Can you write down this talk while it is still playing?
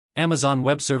Amazon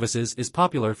Web Services is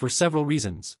popular for several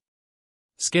reasons.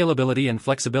 Scalability and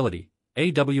flexibility.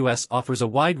 AWS offers a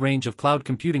wide range of cloud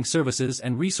computing services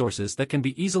and resources that can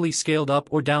be easily scaled up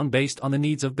or down based on the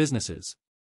needs of businesses.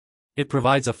 It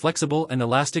provides a flexible and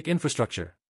elastic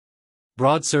infrastructure.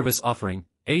 Broad service offering.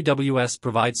 AWS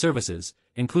provides services,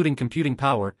 including computing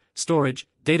power, storage,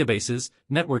 databases,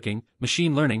 networking,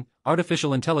 machine learning,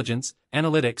 artificial intelligence,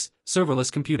 analytics, serverless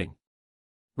computing.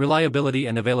 Reliability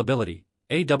and availability.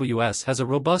 AWS has a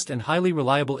robust and highly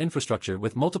reliable infrastructure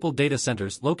with multiple data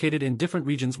centers located in different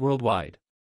regions worldwide.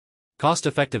 Cost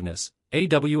effectiveness.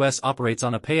 AWS operates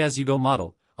on a pay-as-you-go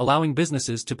model, allowing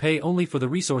businesses to pay only for the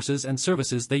resources and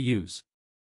services they use.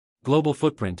 Global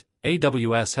footprint.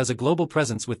 AWS has a global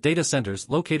presence with data centers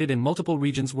located in multiple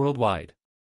regions worldwide.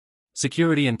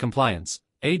 Security and compliance.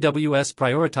 AWS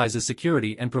prioritizes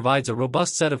security and provides a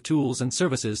robust set of tools and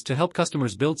services to help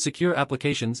customers build secure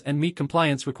applications and meet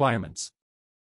compliance requirements.